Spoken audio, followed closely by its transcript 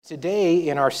Today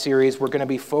in our series, we're going to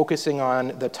be focusing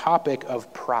on the topic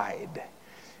of pride,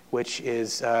 which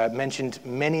is mentioned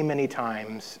many, many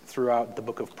times throughout the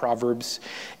book of Proverbs.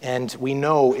 And we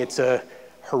know it's a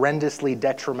horrendously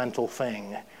detrimental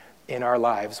thing in our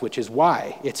lives, which is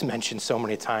why it's mentioned so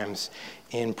many times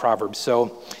in Proverbs.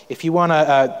 So if you want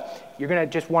to, you're going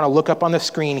to just want to look up on the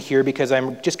screen here because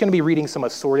I'm just going to be reading some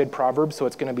assorted Proverbs, so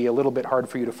it's going to be a little bit hard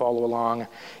for you to follow along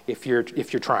if you're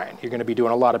trying. You're going to be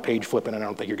doing a lot of page flipping, and I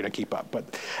don't think you're going to keep up.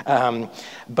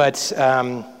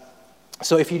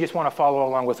 So if you just want to follow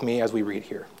along with me as we read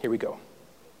here we go.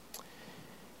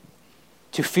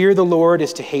 To fear the Lord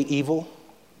is to hate evil,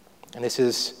 and this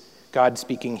is God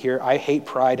speaking here. I hate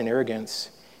pride and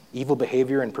arrogance, evil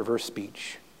behavior and perverse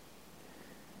speech.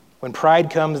 When pride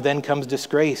comes, then comes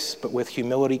disgrace, but with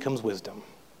humility comes wisdom.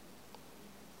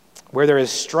 Where there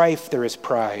is strife, there is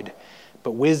pride,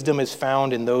 but wisdom is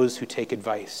found in those who take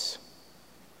advice.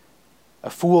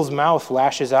 A fool's mouth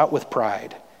lashes out with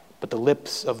pride, but the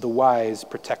lips of the wise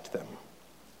protect them.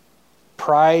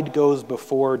 Pride goes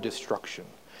before destruction,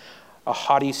 a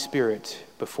haughty spirit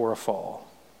before a fall.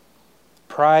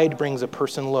 Pride brings a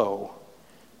person low,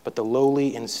 but the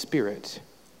lowly in spirit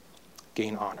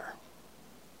gain honor.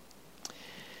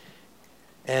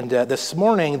 And this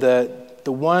morning, the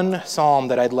one psalm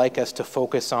that I'd like us to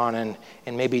focus on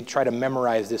and maybe try to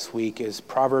memorize this week is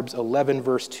Proverbs 11,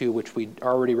 verse 2, which we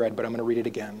already read, but I'm going to read it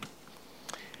again.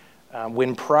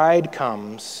 When pride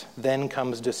comes, then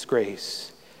comes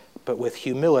disgrace, but with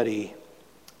humility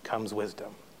comes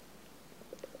wisdom.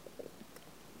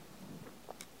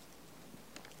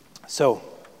 So,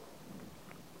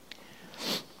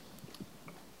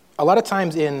 a lot of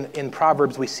times in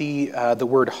Proverbs we see the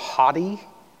word haughty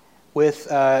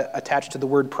attached to the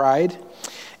word pride,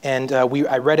 and I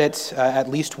read it at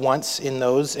least once in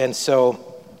those, and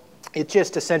so it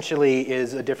just essentially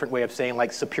is a different way of saying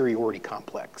like superiority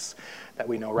complex that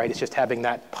we know, right? It's just having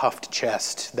that puffed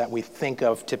chest that we think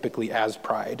of typically as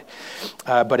pride,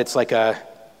 but it's like an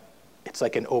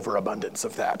overabundance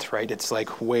of that, right? It's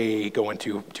like way going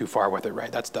too far with it,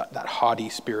 right? That's that haughty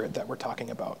spirit that we're talking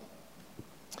about.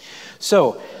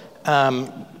 So,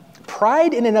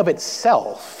 pride in and of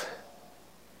itself,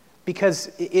 because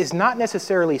it is not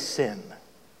necessarily sin.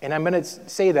 And I'm going to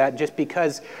say that just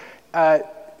because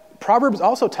Proverbs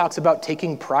also talks about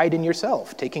taking pride in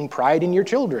yourself, taking pride in your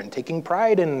children, taking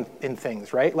pride in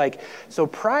things, right? So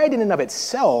pride in and of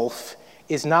itself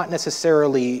is not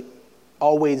necessarily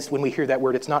always, when we hear that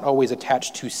word, it's not always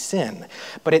attached to sin.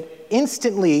 But it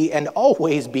instantly and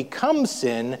always becomes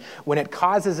sin when it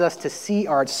causes us to see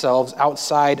ourselves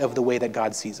outside of the way that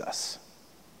God sees us.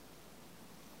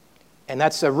 And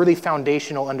that's a really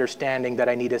foundational understanding that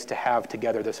I need us to have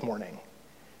together this morning.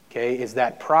 Okay, is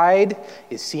that pride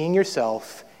is seeing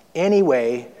yourself any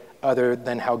way other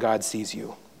than how God sees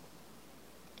you.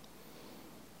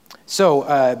 So,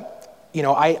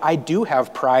 I do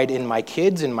have pride in my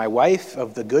kids and my wife,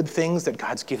 of the good things that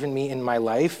God's given me in my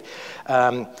life.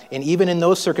 And even in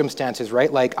those circumstances,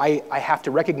 right? Like I have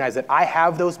to recognize that I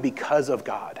have those because of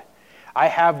God. I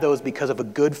have those because of a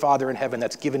good Father in heaven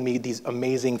that's given me these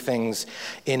amazing things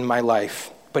in my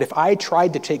life. But if I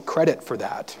tried to take credit for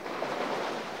that,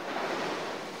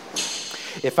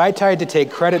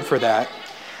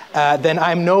 then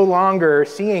I'm no longer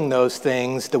seeing those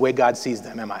things the way God sees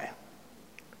them, am I?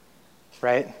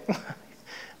 Right?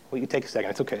 Well, you take a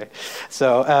second. It's okay.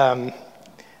 So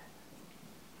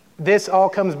this all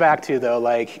comes back to, though,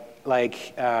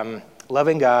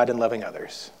 loving God and loving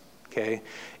others. Okay,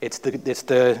 it's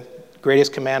the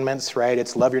greatest commandments, right?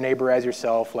 It's love your neighbor as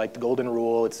yourself, like the golden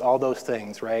rule. It's all those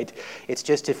things, right? It's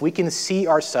just if we can see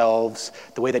ourselves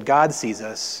the way that God sees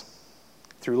us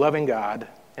through loving God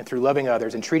and through loving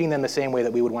others and treating them the same way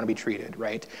that we would want to be treated,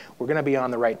 right? We're going to be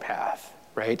on the right path.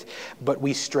 Right? But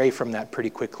we stray from that pretty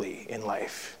quickly in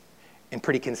life, and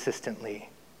pretty consistently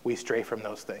we stray from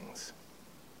those things.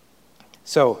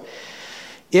 So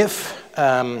if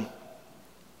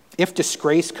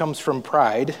disgrace comes from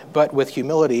pride, but with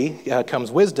humility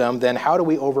comes wisdom, then how do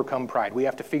we overcome pride? We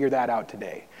have to figure that out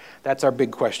today. That's our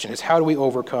big question, is how do we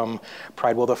overcome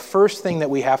pride? Well, the first thing that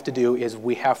we have to do is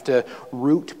we have to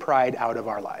root pride out of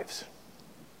our lives.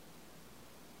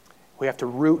 We have to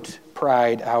root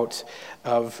pride out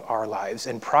of our lives.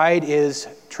 And pride is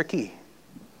tricky.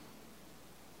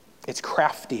 It's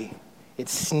crafty. It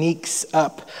sneaks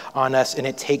up on us, and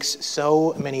it takes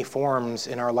so many forms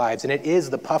in our lives. And it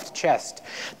is the puffed chest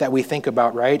that we think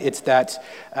about, right? It's that,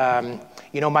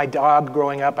 my dog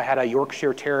growing up, I had a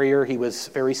Yorkshire Terrier. He was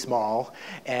very small.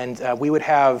 And we would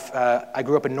have, I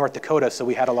grew up in North Dakota, so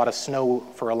we had a lot of snow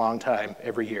for a long time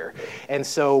every year. And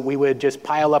so we would just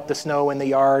pile up the snow in the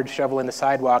yard, shovel in the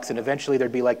sidewalks, and eventually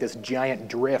there'd be like this giant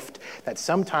drift that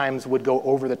sometimes would go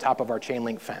over the top of our chain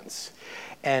link fence.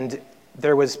 And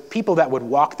there was people that would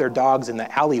walk their dogs in the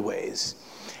alleyways.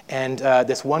 And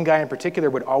this one guy in particular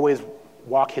would always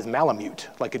walk his Malamute,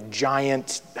 like a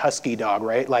giant husky dog,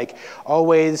 right? Like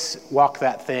always walk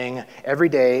that thing every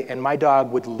day. And my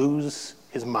dog would lose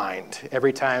his mind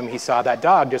every time he saw that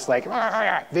dog, just like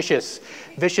vicious,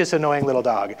 annoying little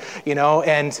dog,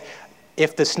 And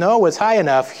if the snow was high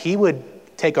enough, he would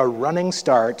take a running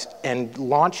start and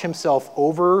launch himself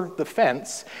over the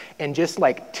fence and just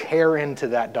like tear into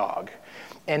that dog.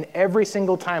 And every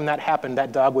single time that happened,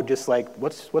 that dog would just like,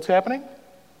 what's happening?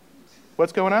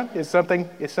 What's going on? Is something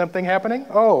happening?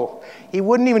 Oh, he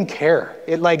wouldn't even care.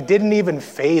 It like didn't even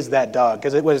faze that dog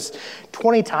because it was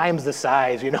 20 times the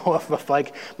size, of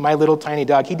like my little tiny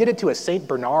dog. He did it to a Saint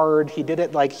Bernard. He did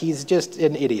it like he's just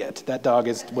an idiot. That dog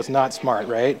was not smart,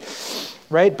 right?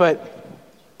 Right?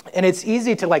 And it's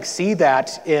easy to like see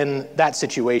that in that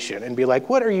situation and be like,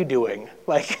 what are you doing?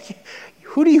 Like,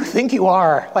 who do you think you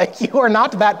are? Like, you are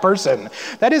not that person.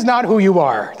 That is not who you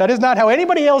are. That is not how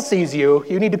anybody else sees you.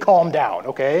 You need to calm down,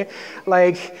 okay?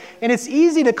 Like, and it's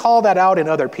easy to call that out in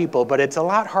other people, but it's a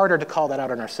lot harder to call that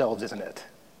out in ourselves, isn't it?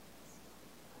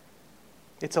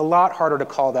 It's a lot harder to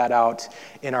call that out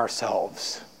in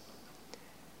ourselves.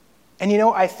 And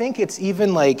I think it's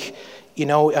even like,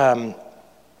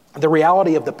 the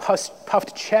reality of the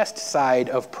puffed chest side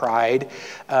of pride,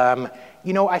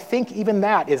 I think even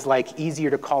that is like easier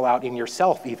to call out in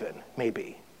yourself even,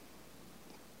 maybe.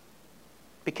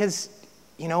 Because,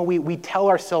 we tell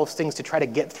ourselves things to try to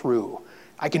get through.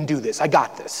 I can do this. I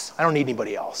got this. I don't need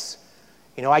anybody else.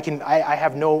 I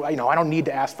don't need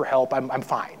to ask for help. I'm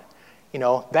fine.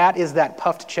 That is that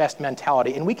puffed chest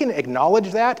mentality. And we can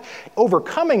acknowledge that.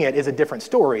 Overcoming it is a different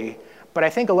story. But I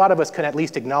think a lot of us can at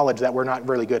least acknowledge that we're not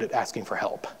really good at asking for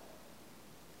help.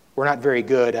 We're not very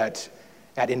good at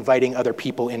inviting other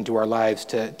people into our lives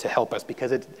to help us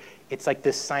because it's like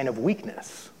this sign of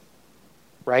weakness,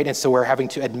 right? And so we're having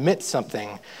to admit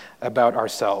something about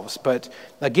ourselves. But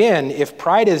again, if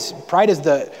pride is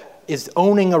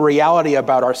owning a reality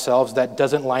about ourselves that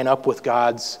doesn't line up with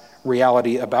God's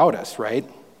reality about us, right?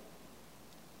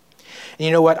 And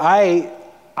you know what?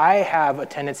 I have a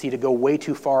tendency to go way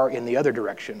too far in the other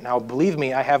direction. Now, believe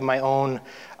me,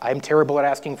 I'm terrible at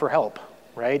asking for help,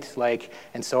 right?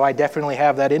 And so I definitely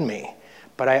have that in me.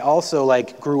 But I also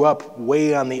grew up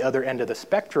way on the other end of the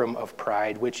spectrum of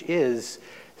pride, which is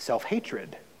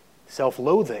self-hatred,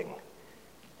 self-loathing,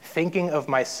 thinking of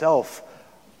myself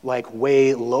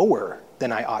way lower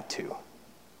than I ought to.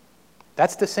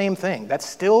 That's the same thing. That's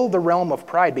still the realm of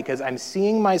pride because I'm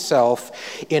seeing myself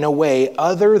in a way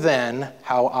other than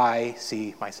how I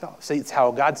see myself. See, it's how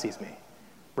God sees me,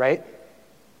 right?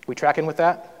 We tracking with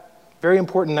that? Very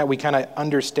important that we kind of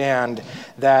understand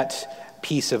that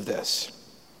piece of this.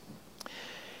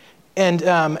 And,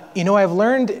 I've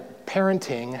learned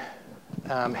parenting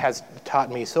has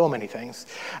taught me so many things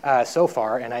so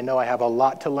far, and I know I have a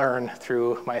lot to learn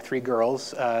through my 3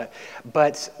 girls.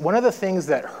 But one of the things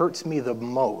that hurts me the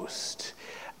most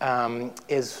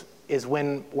is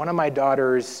when one of my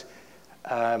daughters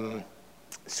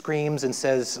screams and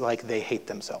says they hate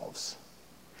themselves.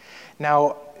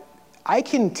 Now, I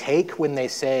can take when they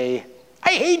say, "I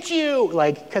hate you,"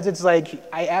 because it's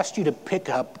I asked you to pick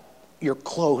up your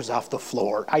clothes off the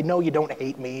floor. I know you don't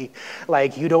hate me.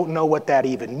 You don't know what that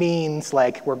even means.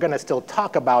 We're going to still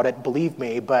talk about it, believe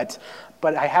me, but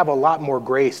I have a lot more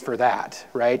grace for that,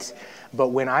 right? But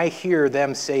when I hear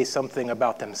them say something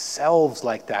about themselves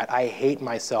like that, I hate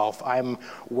myself, I'm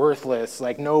worthless,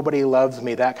 nobody loves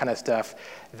me, that kind of stuff,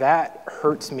 that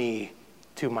hurts me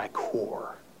to my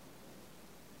core.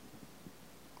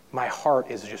 My heart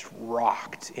is just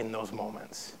rocked in those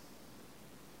moments.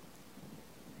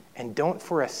 And don't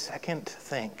for a second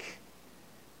think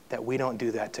that we don't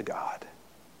do that to God.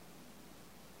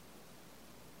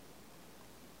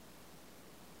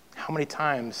 How many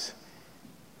times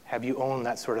have you owned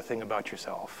that sort of thing about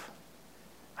yourself?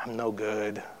 I'm no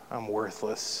good. I'm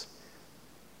worthless.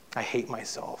 I hate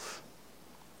myself.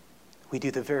 We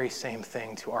do the very same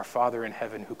thing to our Father in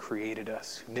heaven who created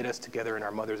us, who knit us together in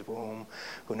our mother's womb,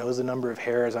 who knows the number of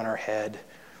hairs on our head,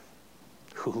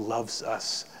 who loves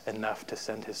us enough to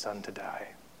send his son to die.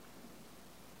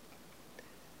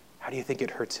 How do you think it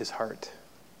hurts his heart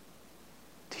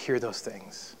to hear those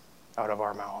things out of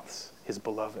our mouths, his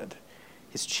beloved,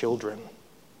 his children?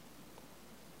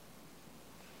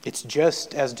 It's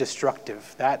just as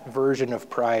destructive. That version of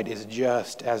pride is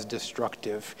just as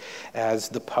destructive as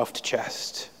the puffed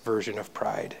chest version of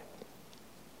pride.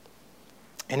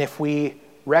 And if we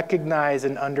recognize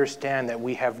and understand that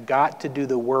we have got to do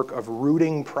the work of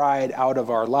rooting pride out of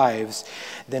our lives,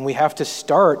 then we have to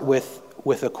start with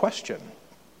a question.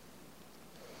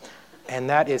 And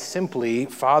that is simply,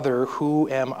 Father, who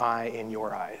am I in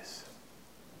your eyes?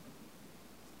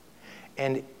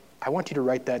 And I want you to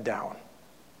write that down.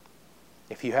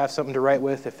 If you have something to write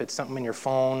with, if it's something in your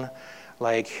phone,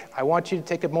 I want you to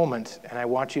take a moment and I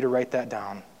want you to write that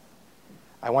down.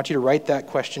 I want you to write that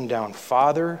question down.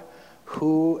 Father,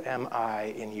 who am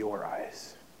I in your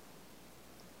eyes?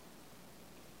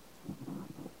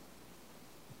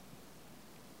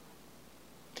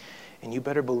 And you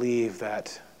better believe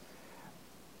that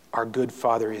our good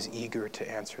Father is eager to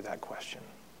answer that question.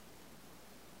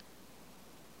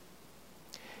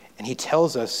 And he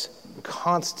tells us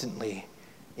constantly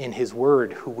in his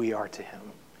word who we are to him.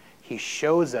 He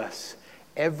shows us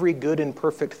every good and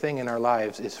perfect thing in our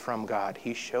lives is from God.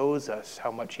 He shows us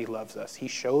how much he loves us. He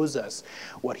shows us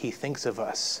what he thinks of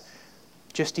us,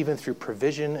 just even through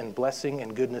provision and blessing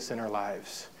and goodness in our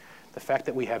lives. The fact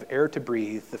that we have air to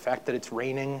breathe, the fact that it's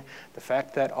raining, the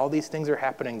fact that all these things are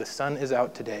happening, the sun is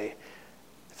out today,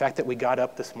 the fact that we got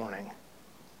up this morning,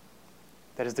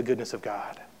 that is the goodness of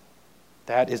God.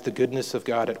 That is the goodness of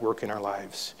God at work in our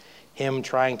lives. Him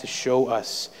trying to show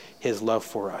us his love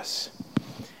for us.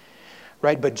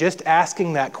 Right, but just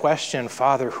asking that question,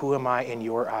 Father, who am I in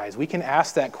your eyes? We can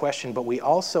ask that question, but we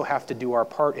also have to do our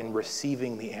part in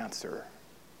receiving the answer.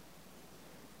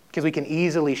 Because we can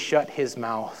easily shut his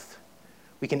mouth.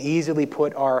 We can easily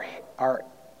put our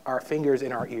fingers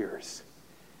in our ears.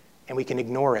 And we can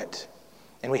ignore it.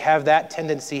 And we have that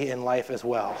tendency in life as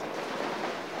well.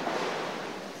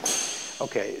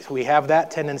 Okay, so we have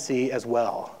that tendency as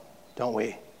well, don't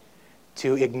we?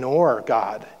 To ignore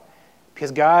God. Because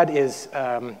God is,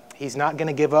 he's not going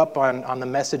to give up on the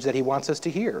message that he wants us to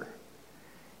hear.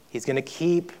 He's going to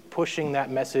keep pushing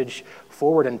that message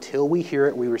forward until we hear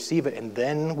it, we receive it, and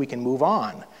then we can move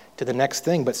on to the next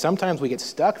thing. But sometimes we get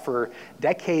stuck for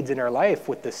decades in our life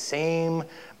with the same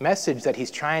message that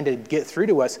he's trying to get through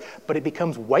to us, but it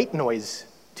becomes white noise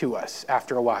to us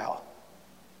after a while.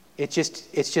 It's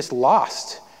just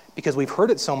lost because we've heard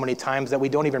it so many times that we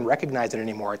don't even recognize it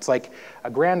anymore. It's like a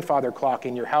grandfather clock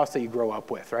in your house that you grow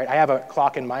up with, right? I have a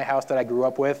clock in my house that I grew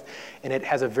up with, and it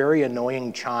has a very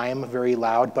annoying chime, very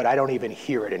loud, but I don't even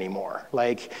hear it anymore.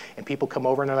 And people come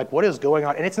over and they're like, what is going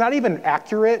on? And it's not even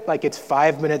accurate. It's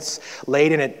 5 minutes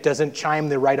late and it doesn't chime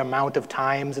the right amount of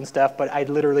times and stuff, but I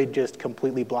literally just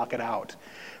completely block it out,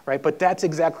 right? But that's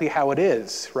exactly how it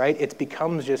is, right? It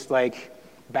becomes just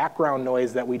background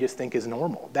noise that we just think is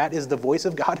normal. That is the voice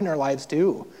of God in our lives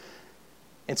too.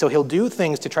 And so he'll do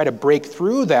things to try to break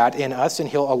through that in us, and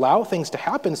he'll allow things to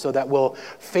happen so that we'll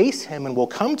face him and we'll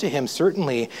come to him,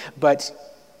 certainly. But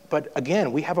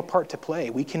again, we have a part to play.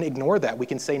 We can ignore that. We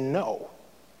can say no.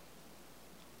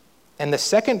 And the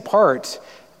second part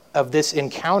of this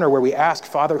encounter where we ask,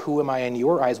 Father, who am I in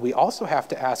your eyes? We also have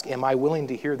to ask, am I willing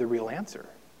to hear the real answer?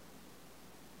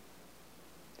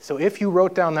 So if you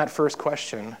wrote down that first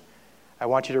question, I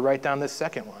want you to write down this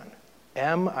second one.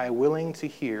 Am I willing to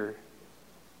hear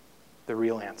the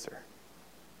real answer?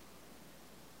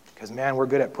 Because, man, we're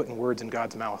good at putting words in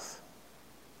God's mouth.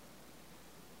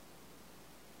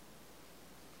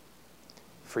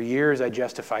 For years, I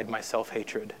justified my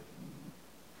self-hatred.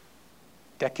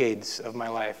 Decades of my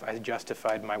life, I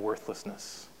justified my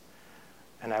worthlessness.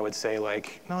 And I would say,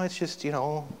 no, it's just,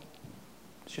 it's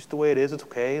just the way it is. It's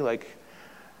okay.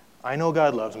 I know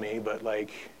God loves me, but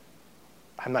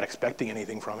I'm not expecting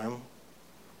anything from him.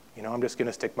 I'm just going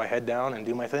to stick my head down and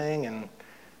do my thing,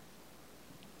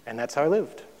 and that's how I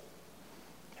lived.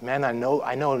 And man, I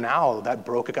know now that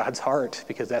broke God's heart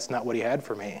because that's not what he had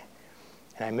for me.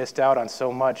 And I missed out on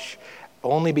so much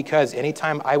only because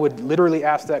anytime I would literally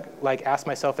ask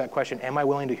myself that question, am I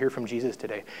willing to hear from Jesus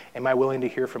today? Am I willing to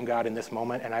hear from God in this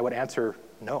moment? And I would answer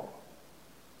no.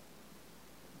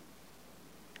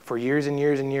 For years and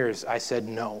years and years, I said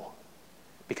no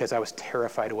because I was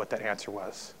terrified of what that answer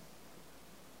was.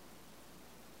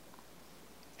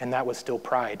 And that was still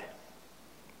pride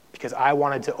because I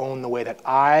wanted to own the way that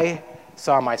I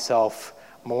saw myself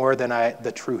more than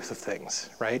the truth of things,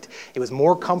 right? It was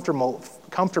more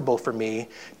comfortable for me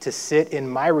to sit in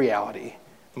my reality,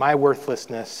 my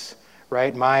worthlessness,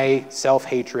 right? My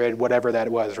self-hatred, whatever that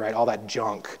was, right? All that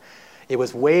junk. It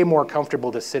was way more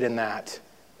comfortable to sit in that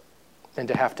than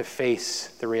to have to face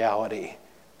the reality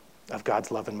of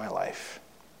God's love in my life.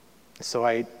 So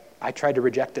I tried to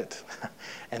reject it,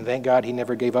 and thank God he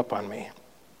never gave up on me.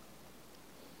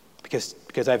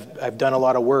 Because I've done a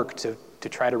lot of work to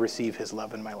try to receive his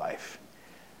love in my life.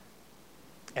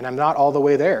 And I'm not all the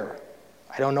way there.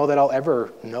 I don't know that I'll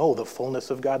ever know the fullness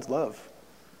of God's love.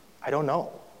 I don't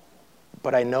know.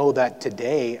 But I know that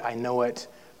today I know it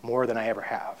more than I ever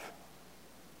have.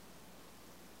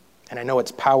 And I know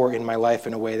its power in my life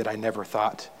in a way that I never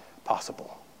thought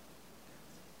possible.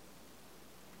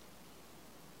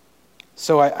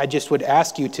 So I just would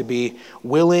ask you to be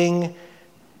willing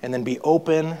and then be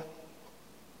open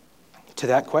to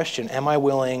that question. Am I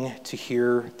willing to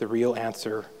hear the real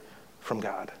answer from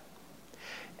God?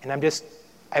 And I just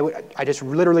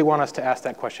literally want us to ask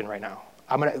that question right now.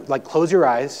 I'm going to close your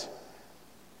eyes,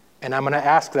 and I'm going to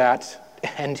ask that,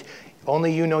 and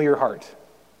only you know your heart.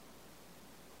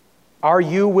 Are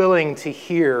you willing to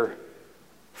hear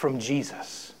from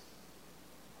Jesus?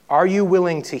 Are you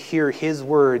willing to hear his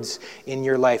words in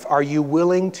your life? Are you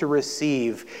willing to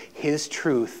receive his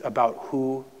truth about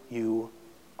who you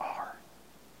are?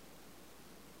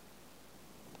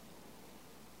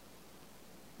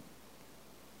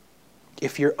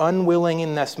 If you're unwilling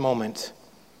in this moment,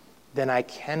 then I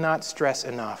cannot stress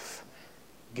enough,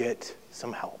 get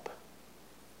some help.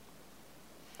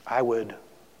 I would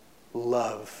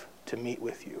love to meet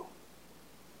with you.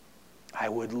 I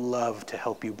would love to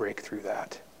help you break through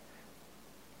that.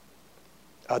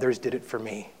 Others did it for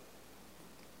me.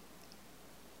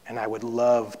 And I would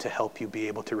love to help you be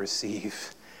able to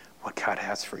receive what God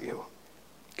has for you,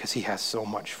 because he has so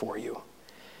much for you.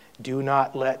 Do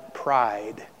not let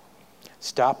pride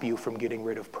stop you from getting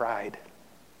rid of pride.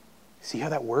 See how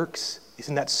that works?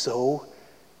 Isn't that so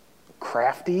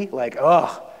crafty?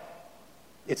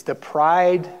 It's the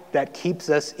pride that keeps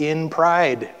us in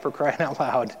pride, for crying out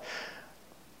loud.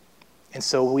 And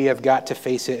so we have got to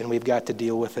face it, and we've got to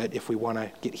deal with it if we want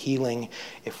to get healing,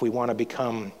 if we want to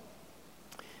become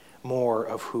more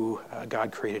of who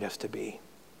God created us to be.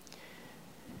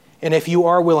 And if you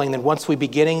are willing, then once we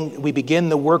begin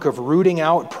the work of rooting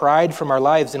out pride from our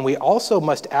lives, then we also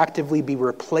must actively be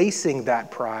replacing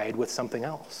that pride with something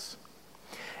else.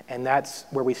 And that's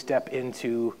where we step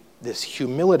into this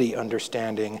humility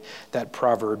understanding that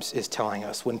Proverbs is telling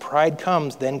us. When pride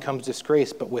comes, then comes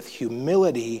disgrace, but with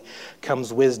humility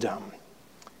comes wisdom.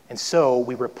 And so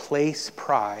we replace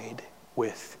pride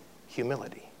with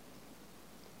humility.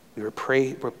 We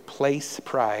replace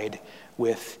pride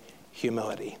with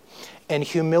humility. And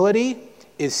humility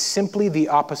is simply the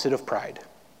opposite of pride.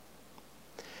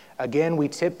 Again, we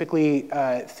typically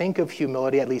think of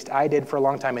humility, at least I did for a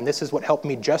long time, and this is what helped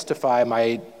me justify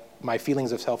my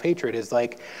feelings of self-hatred, is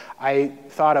I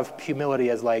thought of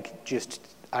humility as just,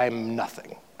 I'm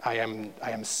nothing. I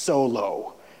am so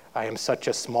low. I am such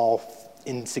a small,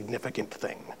 insignificant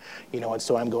thing, and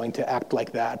so I'm going to act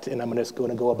like that, and I'm just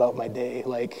going to go about my day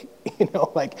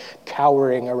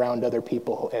cowering around other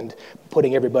people and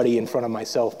putting everybody in front of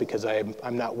myself because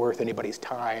I'm not worth anybody's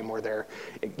time or their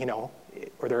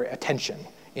attention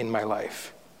in my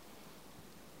life.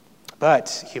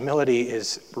 But humility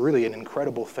is really an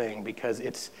incredible thing because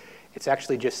it's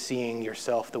actually just seeing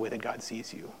yourself the way that God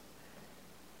sees you.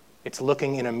 It's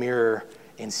looking in a mirror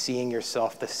and seeing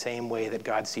yourself the same way that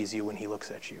God sees you when he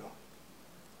looks at you.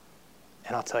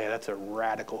 And I'll tell you, that's a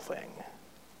radical thing.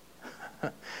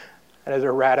 That is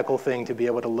a radical thing, to be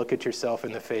able to look at yourself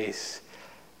in the face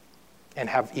and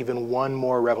have even one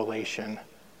more revelation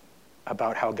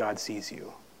about how God sees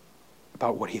you,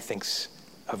 about what he thinks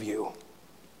of you.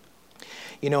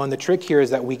 And the trick here is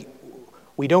that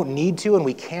we don't need to and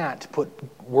we can't put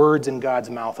words in God's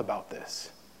mouth about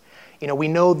this. We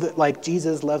know that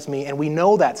Jesus loves me, and we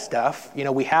know that stuff.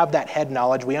 We have that head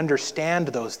knowledge. We understand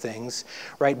those things,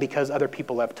 right? Because other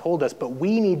people have told us, but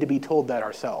we need to be told that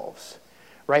ourselves,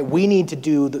 right? We need to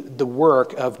do the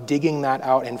work of digging that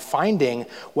out and finding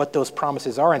what those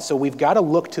promises are. And so we've got to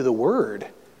look to the Word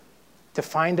to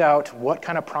find out what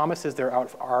kind of promises there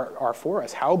are for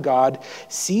us, how God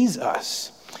sees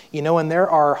us. And there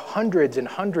are hundreds and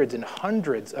hundreds and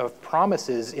hundreds of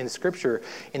promises in Scripture.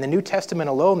 In the New Testament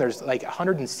alone, there's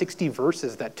 160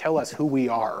 verses that tell us who we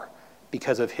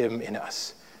because of him in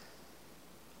us.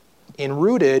 In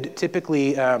Rooted,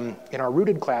 typically in our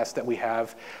Rooted class that we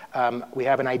have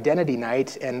an identity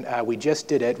night, and we just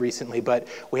did it recently, but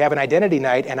we have an identity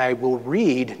night, and I will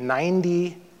read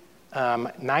 90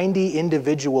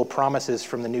 individual promises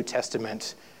from the New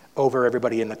Testament over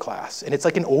everybody in the class. And it's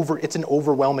it's an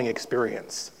overwhelming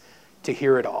experience to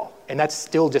hear it all. And that's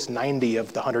still just 90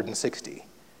 of the 160.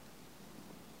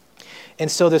 And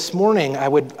so this morning, I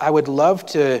would love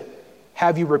to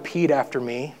have you repeat after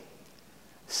me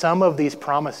some of these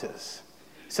promises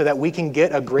so that we can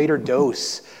get a greater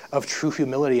dose of true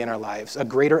humility in our lives, a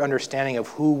greater understanding of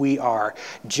who we are,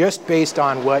 just based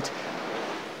on what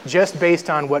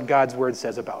God's word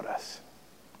says about us.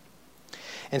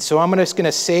 And so I'm just going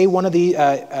to say one at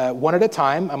a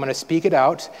time. I'm going to speak it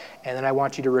out, and then I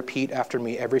want you to repeat after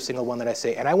me every single one that I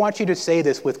say. And I want you to say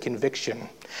this with conviction,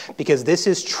 because this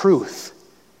is truth.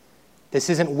 This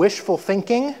isn't wishful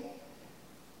thinking.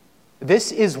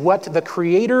 This is what the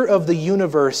creator of the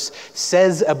universe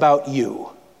says about you.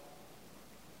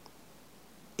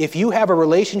 If you have a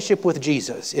relationship with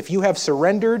Jesus, if you have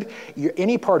surrendered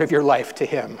any part of your life to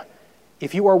him,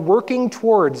 if you are working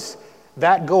towards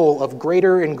that goal of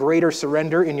greater and greater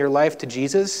surrender in your life to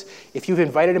Jesus, if you've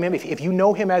invited him in, if you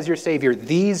know him as your Savior,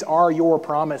 these are your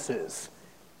promises.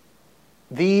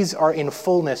 These are in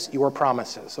fullness your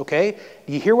promises, okay?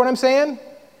 Do you hear what I'm saying?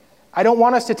 I don't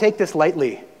want us to take this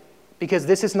lightly, because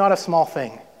this is not a small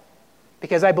thing.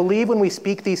 Because I believe when we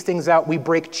speak these things out, we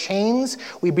break chains,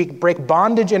 we break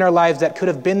bondage in our lives that could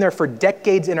have been there for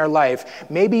decades in our life,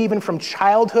 maybe even from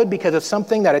childhood because of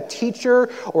something that a teacher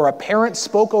or a parent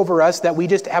spoke over us that we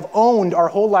just have owned our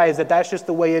whole lives, that that's just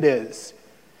the way it is.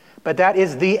 But that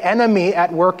is the enemy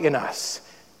at work in us.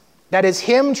 That is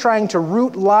him trying to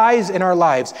root lies in our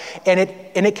lives. And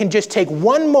it can just take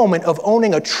one moment of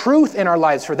owning a truth in our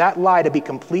lives for that lie to be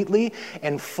completely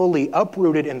and fully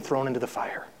uprooted and thrown into the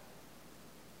fire.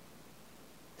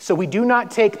 So we do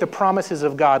not take the promises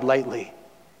of God lightly.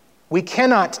 We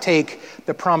cannot take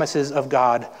the promises of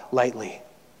God lightly.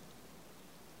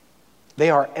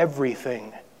 They are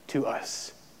everything to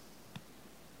us.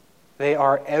 They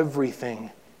are everything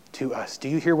to us. Do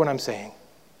you hear what I'm saying?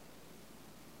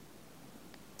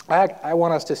 I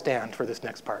want us to stand for this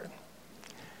next part.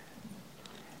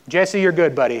 Jesse, you're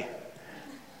good, buddy.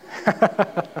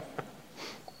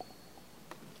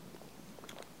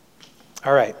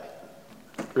 All right.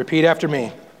 Repeat after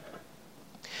me.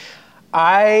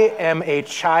 I am a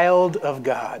child of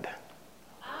God.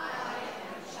 I am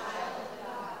a child of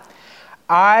God.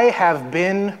 I have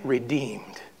been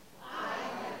redeemed. I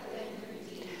have been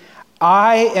redeemed.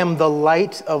 I am the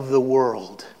light of the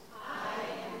world. I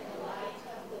am the light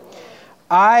of the world.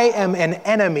 I am an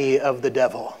enemy of the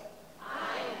devil.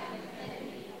 I am an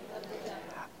enemy of the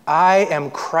devil. I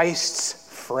am Christ's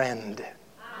friend.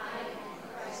 I am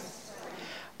Christ's friend.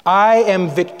 I am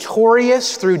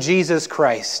victorious through Jesus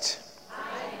Christ.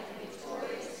 I am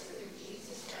victorious through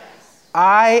Jesus Christ.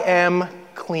 I am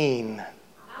clean. I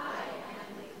am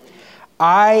clean.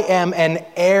 I am an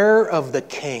heir of the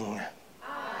King. I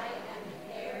am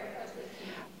an heir of the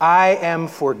King. I am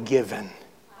forgiven.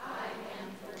 I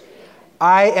am forgiven.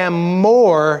 I am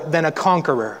more than a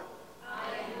conqueror. I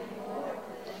am more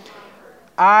than a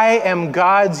conqueror. I am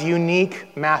God's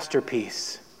unique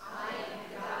masterpiece. I am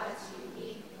God's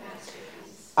unique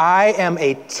masterpiece. I am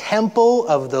a temple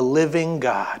of the living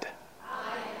God.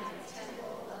 I am a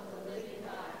temple of the living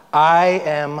God. I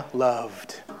am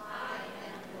loved.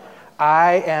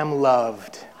 I am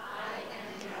loved.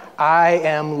 I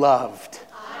am loved.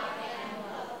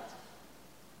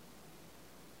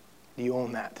 Do you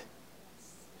own that?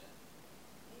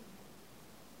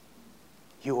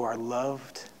 You are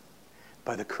loved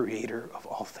by the Creator of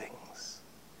all things.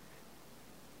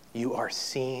 You are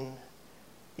seen.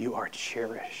 You are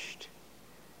cherished.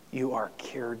 You are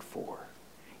cared for.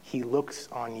 He looks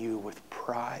on you with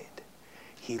pride.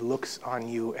 He looks on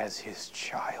you as his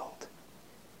child.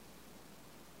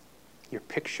 Your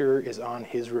picture is on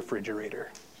his refrigerator.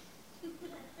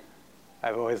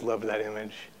 I've always loved that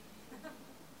image.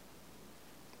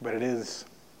 But it is.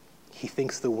 He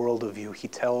thinks the world of you. He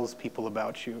tells people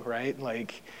about you, right?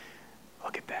 Like,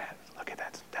 look at that. Look at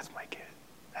that. That's my kid.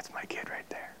 That's my kid right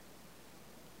there.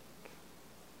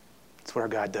 That's what our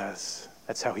God does.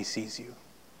 That's how he sees you.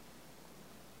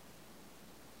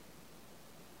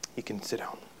 You can sit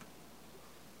down.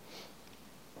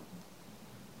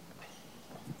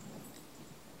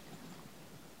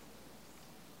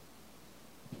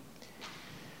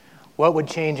 What would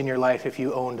change in your life if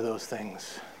you owned those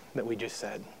things that we just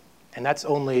said? And that's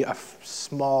only a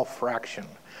small fraction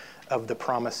of the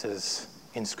promises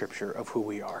in Scripture of who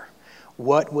we are.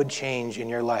 What would change in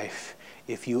your life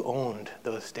if you owned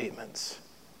those statements?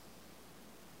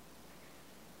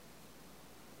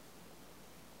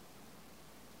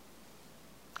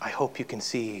 I hope you can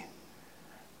see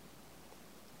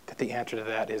that the answer to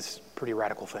that is pretty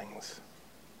radical things.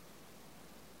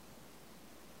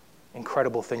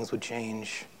 Incredible things would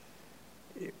change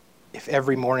If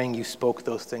every morning you spoke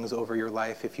those things over your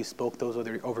life, if you spoke those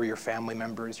over your family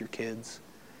members, your kids,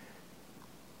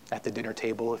 at the dinner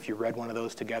table, if you read one of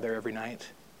those together every night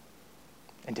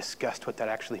and discussed what that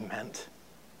actually meant.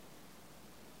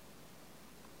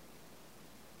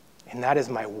 And that is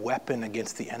my weapon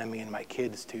against the enemy and my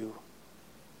kids too,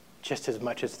 just as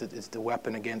much as it's the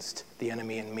weapon against the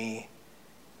enemy and me.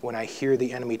 When I hear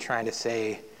the enemy trying to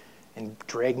say and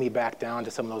drag me back down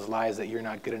to some of those lies that you're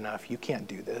not good enough, you can't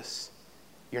do this,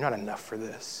 you're not enough for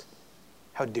this,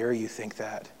 how dare you think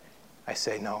that? I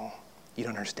say, no, you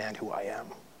don't understand who I am.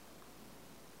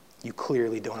 You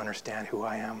clearly don't understand who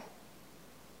I am.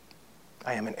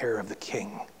 I am an heir of the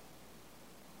King.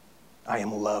 I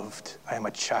am loved. I am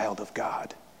a child of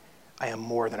God. I am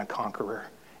more than a conqueror,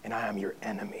 and I am your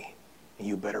enemy, and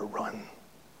you better run.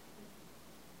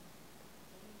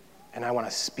 And I want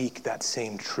to speak that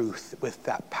same truth with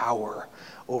that power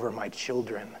over my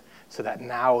children so that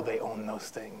now they own those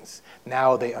things.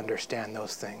 Now they understand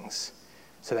those things.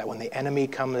 So that when the enemy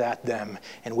comes at them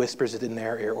and whispers it in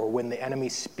their ear, or when the enemy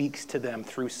speaks to them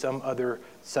through some other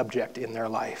subject in their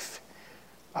life,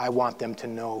 I want them to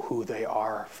know who they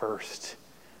are first.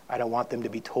 I don't want them to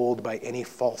be told by any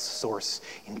false source,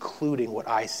 including what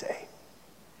I say.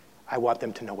 I want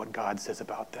them to know what God says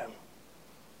about them.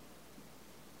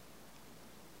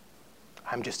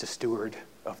 I'm just a steward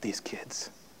of these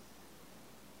kids.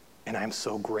 And I'm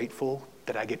so grateful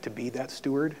that I get to be that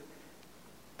steward.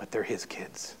 But they're his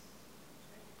kids.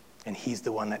 And he's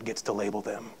the one that gets to label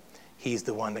them. He's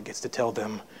the one that gets to tell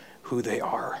them who they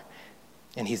are.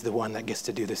 And he's the one that gets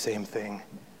to do the same thing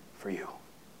for you.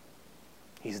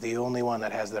 He's the only one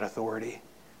that has that authority.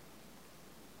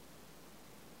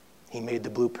 He made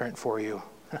the blueprint for you.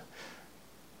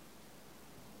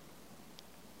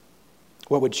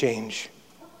 What would change?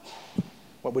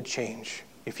 What would change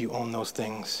if you own those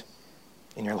things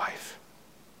in your life?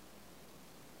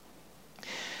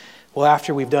 Well,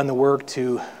 after we've done the work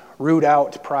to root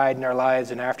out pride in our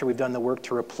lives, and after we've done the work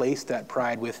to replace that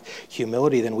pride with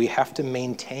humility, then we have to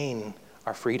maintain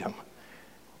our freedom.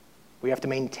 We have to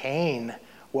maintain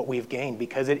what we've gained,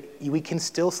 because we can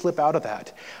still slip out of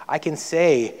that. I can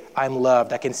say I'm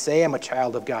loved, I can say I'm a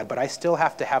child of God, but I still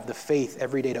have to have the faith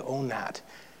every day to own that.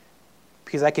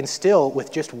 Because I can still,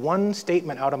 with just one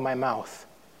statement out of my mouth,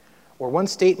 or one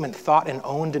statement thought and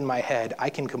owned in my head, I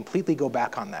can completely go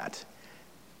back on that.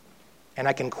 And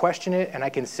I can question it, and I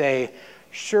can say,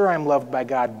 sure, I'm loved by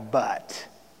God, but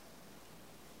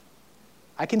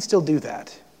I can still do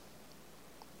that.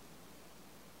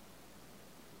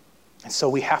 And so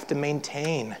we have to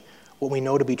maintain what we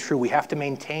know to be true. We have to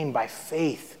maintain by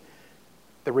faith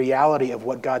the reality of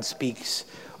what God speaks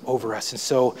over us. And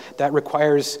so that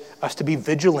requires us to be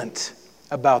vigilant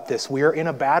about this. We are in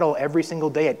a battle every single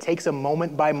day. It takes a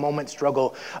moment-by-moment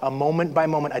struggle, a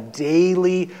moment-by-moment, a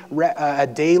daily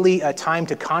time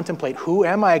to contemplate, who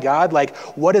am I, God? Like,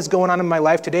 what is going on in my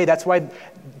life today? That's why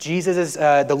Jesus,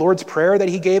 the Lord's Prayer that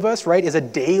he gave us, right, is a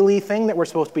daily thing that we're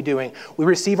supposed to be doing. We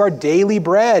receive our daily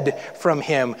bread from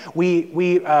him.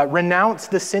 We renounce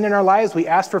the sin in our lives. We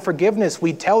ask for forgiveness.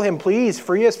 We tell him, please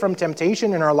free us from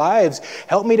temptation in our lives.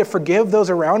 Help me to forgive those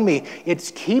around me.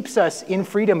 It keeps us in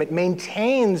freedom. It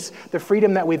maintains the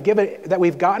freedom that we've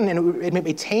gotten, and it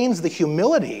maintains the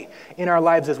humility in our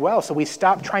lives as well. So we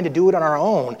stop trying to do it on our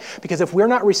own, because if we're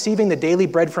not receiving the daily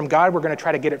bread from God, we're going to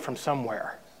try to get it from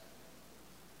somewhere.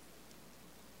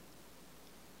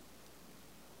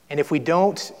 And if we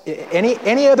don't,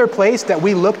 any other place that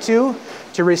we look to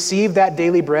receive that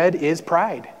daily bread is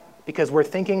pride, because we're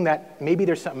thinking that maybe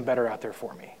there's something better out there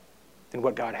for me than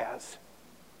what God has.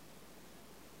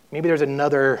 Maybe there's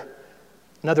another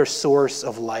source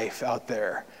of life out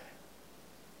there.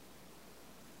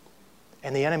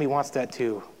 And the enemy wants that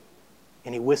too.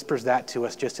 And he whispers that to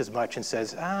us just as much and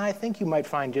says, I think you might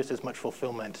find just as much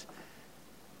fulfillment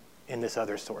in this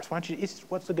other source. What's it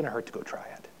going to hurt to go try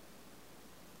it?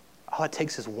 All it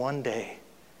takes is one day.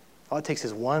 All it takes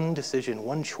is one decision,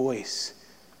 one choice.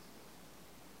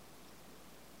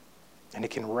 And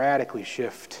it can radically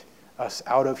shift us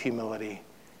out of humility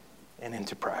and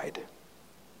into pride.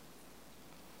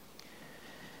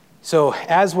 So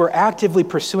as we're actively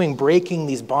pursuing breaking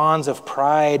these bonds of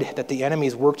pride that the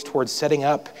enemy's worked towards setting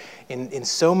up in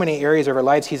so many areas of our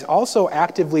lives, he's also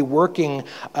actively working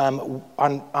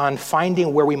on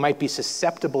finding where we might be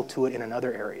susceptible to it in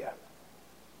another area.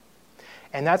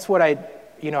 And that's what I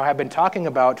have been talking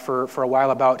about for a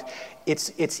while about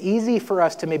it's easy for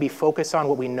us to maybe focus on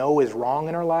what we know is wrong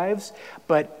in our lives,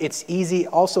 but it's easy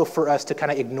also for us to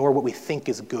kind of ignore what we think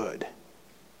is good.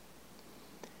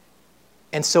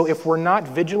 And so if we're not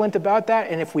vigilant about that,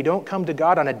 and if we don't come to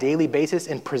God on a daily basis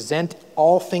and present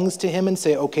all things to him and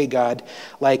say, okay, God,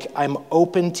 like I'm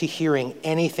open to hearing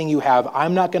anything you have.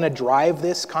 I'm not going to drive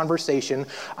this conversation.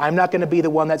 I'm not going to be the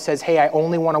one that says, hey, I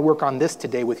only want to work on this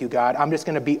today with you, God. I'm just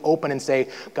going to be open and say,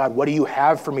 God, what do you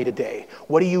have for me today?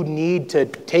 What do you need to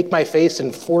take my face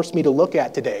and force me to look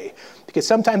at today? Because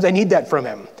sometimes I need that from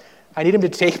him. I need him to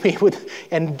take me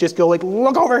and just go like,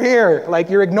 look over here, like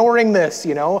you're ignoring this,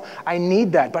 you know? I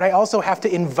need that, but I also have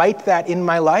to invite that in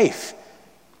my life.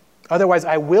 Otherwise,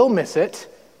 I will miss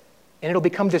it, and it'll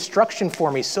become destruction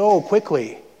for me so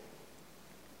quickly.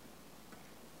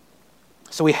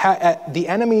 So the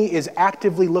enemy is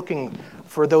actively looking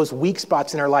for those weak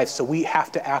spots in our life, so we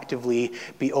have to actively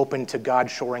be open to God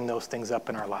shoring those things up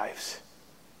in our lives.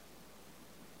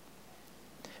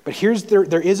 But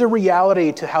there is a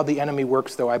reality to how the enemy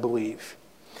works, though, I believe.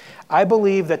 I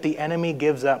believe that the enemy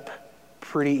gives up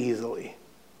pretty easily.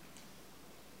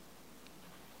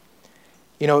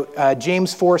 You know,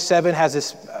 James 4:7 has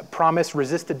this promise,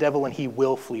 resist the devil and he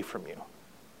will flee from you.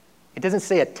 It doesn't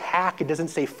say attack, it doesn't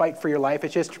say fight for your life,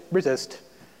 it's just resist.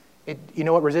 You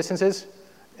know what resistance is?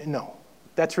 No,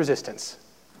 that's resistance.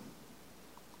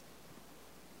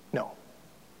 No.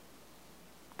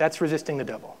 That's resisting the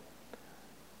devil.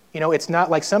 You know, it's not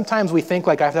like sometimes we think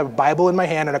like I have to have a Bible in my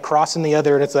hand and a cross in the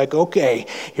other, and it's like, okay,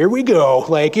 here we go.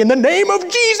 Like, in the name of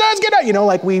Jesus, get out. You know,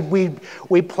 like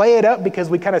we play it up because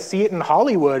we kind of see it in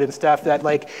Hollywood and stuff that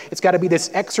like it's got to be this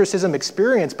exorcism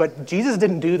experience. But Jesus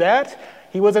didn't do that.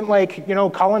 He wasn't like, you know,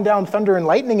 calling down thunder and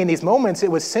lightning in these moments. It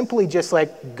was simply just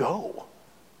like, go.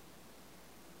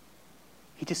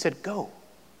 He just said, go.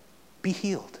 Be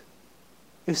healed.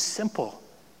 It was simple.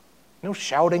 No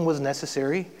shouting was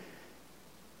necessary.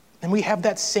 And we have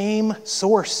that same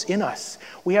source in us.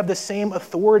 We have the same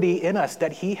authority in us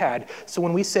that he had. So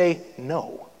when we say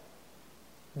no,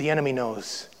 the enemy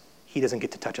knows he doesn't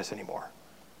get to touch us anymore.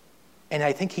 And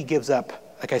I think he gives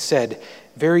up, like I said,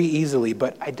 very easily.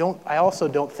 But I also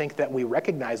don't think that we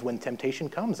recognize when temptation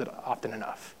comes often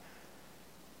enough.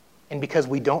 And because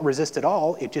we don't resist at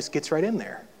all, it just gets right in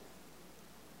there.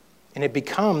 And it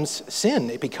becomes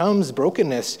sin. It becomes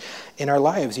brokenness in our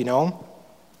lives, you know.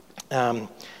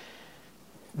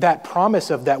 That promise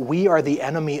of that we are the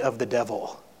enemy of the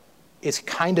devil is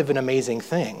kind of an amazing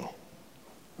thing.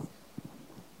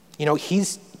 You know,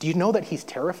 do you know that he's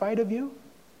terrified of you?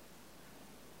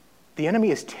 The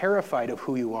enemy is terrified of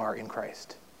who you are in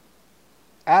Christ.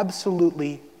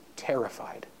 Absolutely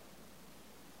terrified.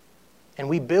 And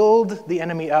we build the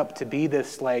enemy up to be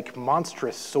this like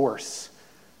monstrous source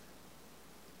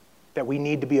that we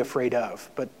need to be afraid of,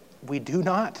 but we do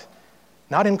not.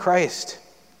 Not in Christ.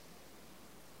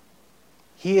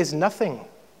 He is nothing.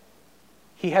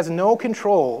 He has no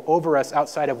control over us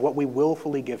outside of what we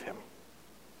willfully give him.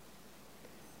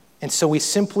 And so we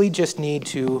simply just need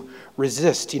to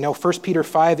resist. You know, 1 Peter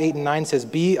 5:8-9 says,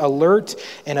 be alert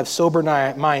and of sober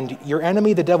mind. Your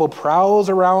enemy, the devil, prowls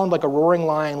around like a roaring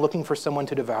lion looking for someone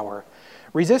to devour.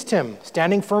 Resist him,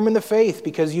 standing firm in the faith,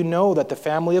 because you know that the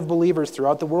family of believers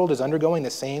throughout the world is undergoing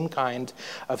the same kind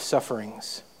of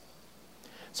sufferings.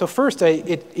 So first,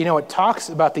 it talks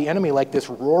about the enemy like this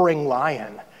roaring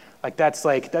lion. That's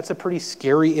a pretty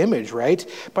scary image, right?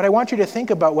 But I want you to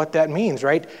think about what that means,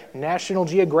 right? National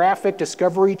Geographic,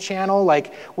 Discovery Channel,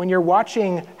 like when you're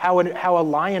watching how a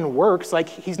lion works, like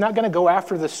he's not going to go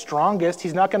after the strongest.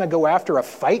 He's not going to go after a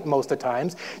fight most of the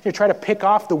times. He's going to try to pick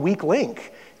off the weak link.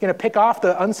 He's going to pick off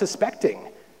the unsuspecting.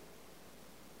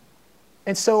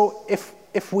 And so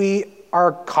if we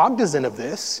are cognizant of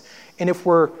this, and if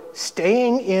we're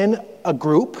staying in a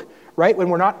group, right, when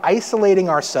we're not isolating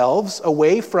ourselves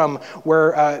away from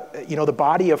where, the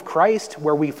body of Christ,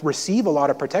 where we receive a lot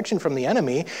of protection from the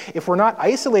enemy, if we're not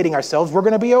isolating ourselves, we're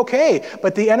going to be okay.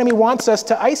 But the enemy wants us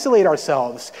to isolate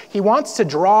ourselves. He wants to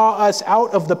draw us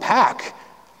out of the pack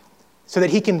so that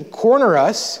he can corner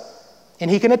us and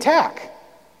he can attack.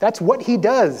 That's what he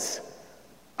does.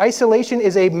 Isolation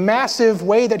is a massive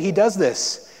way that he does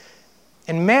this.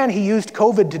 And man, he used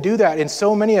COVID to do that in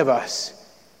so many of us.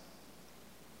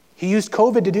 He used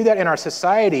COVID to do that in our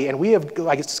society, and we have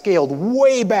scaled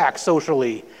way back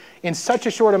socially in such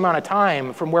a short amount of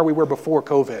time from where we were before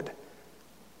COVID.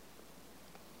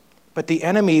 But the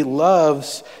enemy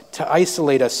loves to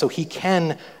isolate us so he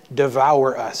can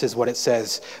devour us, is what it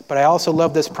says. But I also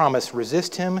love this promise,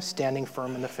 resist him, standing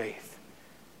firm in the faith.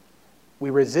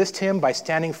 We resist him by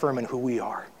standing firm in who we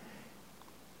are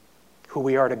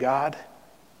to God,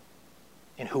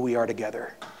 and who we are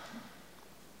together.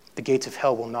 The gates of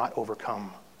hell will not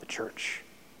overcome the church.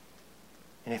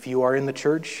 And if you are in the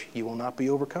church, you will not be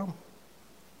overcome.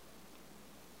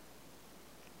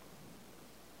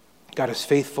 God is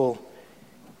faithful.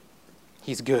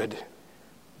 He's good.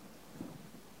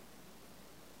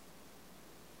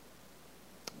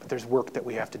 But there's work that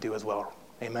we have to do as well.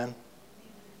 Amen?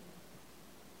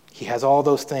 He has all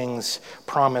those things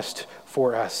promised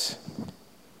for us.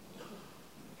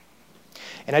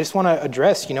 And I just want to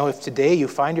address, if today you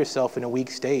find yourself in a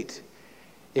weak state,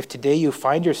 if today you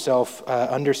find yourself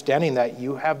understanding that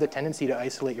you have the tendency to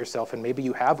isolate yourself, and maybe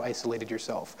you have isolated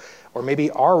yourself, or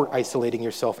maybe are isolating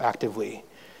yourself actively,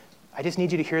 I just need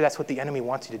you to hear that's what the enemy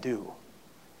wants you to do.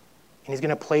 And he's going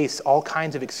to place all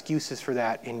kinds of excuses for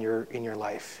that in your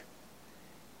life.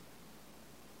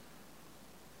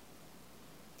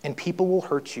 And people will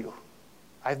hurt you.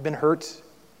 I've been hurt.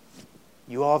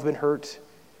 You all have been hurt.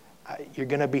 You're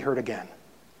going to be hurt again.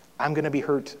 I'm going to be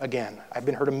hurt again. I've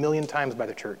been hurt 1,000,000 times by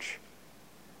the church.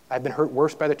 I've been hurt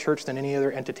worse by the church than any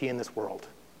other entity in this world.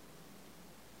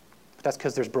 But that's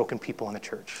because there's broken people in the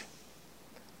church.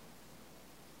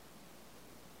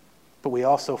 But we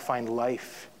also find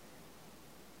life.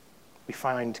 We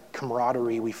find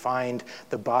camaraderie. We find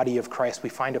the body of Christ. We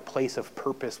find a place of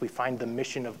purpose. We find the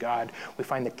mission of God. We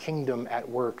find the kingdom at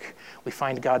work. We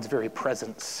find God's very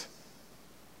presence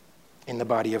in the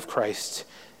body of Christ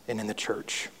and in the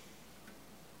church.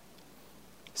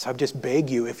 So I just beg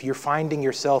you, if you're finding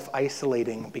yourself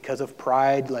isolating because of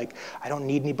pride, like I don't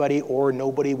need anybody, or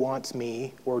nobody wants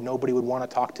me, or nobody would want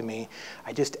to talk to me,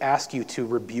 I just ask you to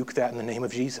rebuke that in the name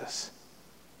of Jesus.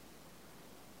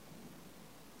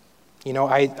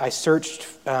 I searched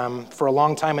for a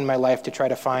long time in my life to try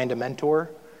to find a mentor,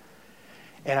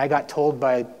 and I got told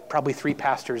by probably 3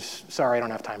 pastors, sorry, I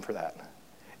don't have time for that.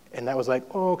 And that was like,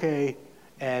 oh, okay.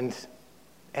 And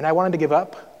I wanted to give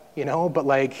up,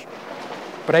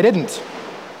 but I didn't.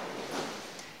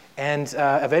 And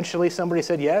eventually somebody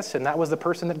said yes, and that was the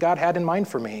person that God had in mind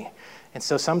for me. And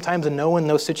so sometimes a no in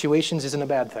those situations isn't a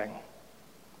bad thing.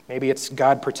 Maybe it's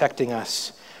God protecting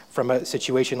us from a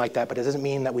situation like that, but it doesn't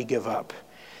mean that we give up.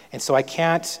 And so I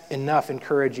can't enough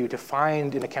encourage you to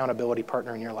find an accountability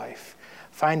partner in your life.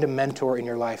 Find a mentor in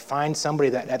your life. Find somebody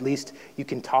that at least you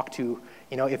can talk to.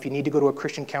 If you need to go to a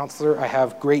Christian counselor, I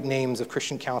have great names of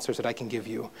Christian counselors that I can give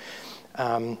you.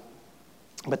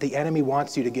 But the enemy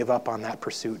wants you to give up on that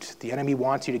pursuit. The enemy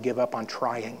wants you to give up on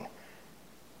trying,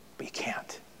 but you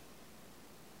can't.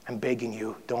 I'm begging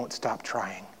you, don't stop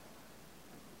trying.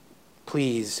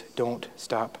 Please don't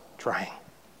stop trying.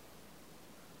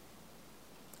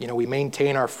 We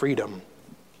maintain our freedom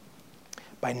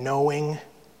by knowing,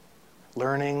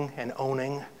 learning, and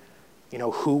owning,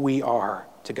 who we are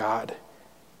to God.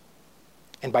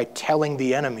 And by telling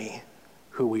the enemy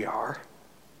who we are.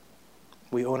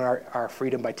 We own our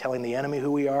freedom by telling the enemy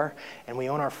who we are, and we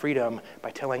own our freedom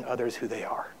by telling others who they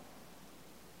are.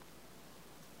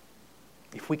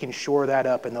 If we can shore that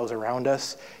up in those around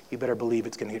us, you better believe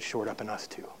it's going to get shored up in us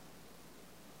too.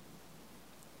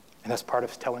 And that's part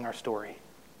of telling our story.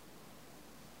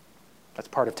 That's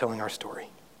part of telling our story.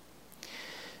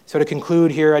 So to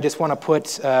conclude here, I just want to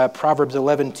put Proverbs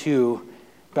 11:2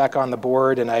 back on the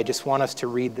board, and I just want us to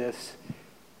read this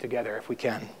together if we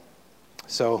can.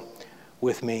 So,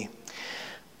 with me.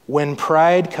 When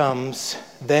pride comes,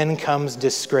 then comes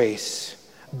disgrace,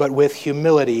 but with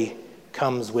humility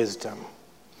comes wisdom.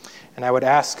 And I would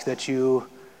ask that you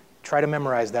try to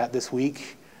memorize that this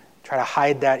week. Try to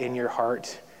hide that in your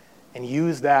heart and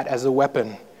use that as a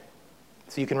weapon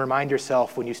so you can remind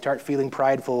yourself when you start feeling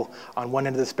prideful on one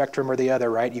end of the spectrum or the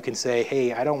other, right? You can say,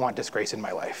 hey, I don't want disgrace in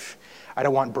my life. I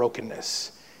don't want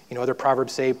brokenness. Other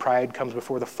Proverbs say pride comes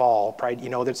before the fall. Pride,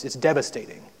 it's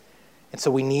devastating. And so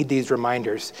we need these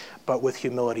reminders, but with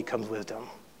humility comes wisdom.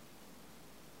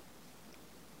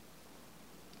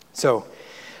 So,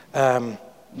 I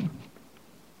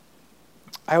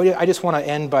just want to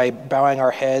end by bowing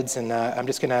our heads, and I'm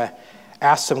just going to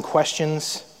ask some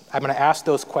questions. I'm going to ask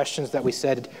those questions that we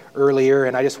said earlier,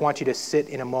 and I just want you to sit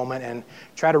in a moment and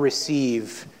try to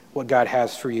receive what God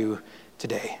has for you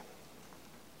today.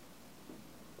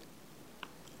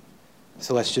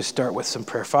 So let's just start with some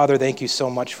prayer. Father, thank you so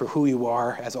much for who you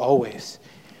are, as always.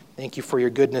 Thank you for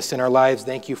your goodness in our lives.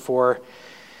 Thank you for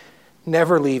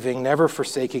never leaving, never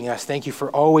forsaking us. Thank you for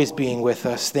always being with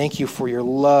us. Thank you for your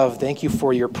love. Thank you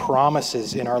for your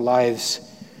promises in our lives.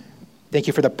 Thank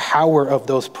you for the power of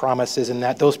those promises, and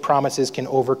that those promises can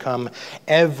overcome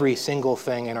every single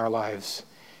thing in our lives.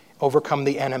 Overcome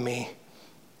the enemy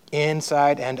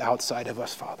inside and outside of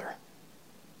us, Father.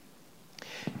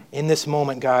 In this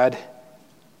moment, God,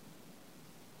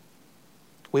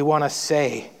 we want to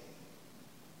say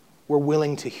we're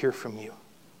willing to hear from you.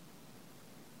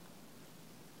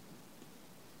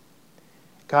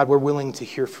 God, we're willing to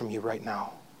hear from you right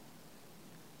now.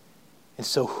 And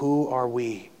so who are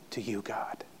we to you,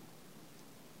 God?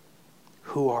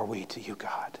 Who are we to you,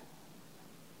 God?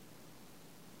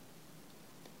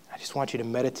 I just want you to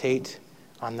meditate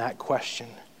on that question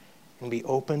and be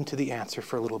open to the answer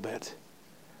for a little bit.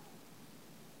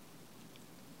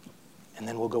 And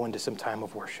then we'll go into some time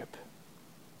of worship.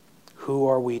 Who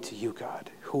are we to you, God?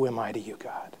 Who am I to you,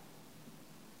 God?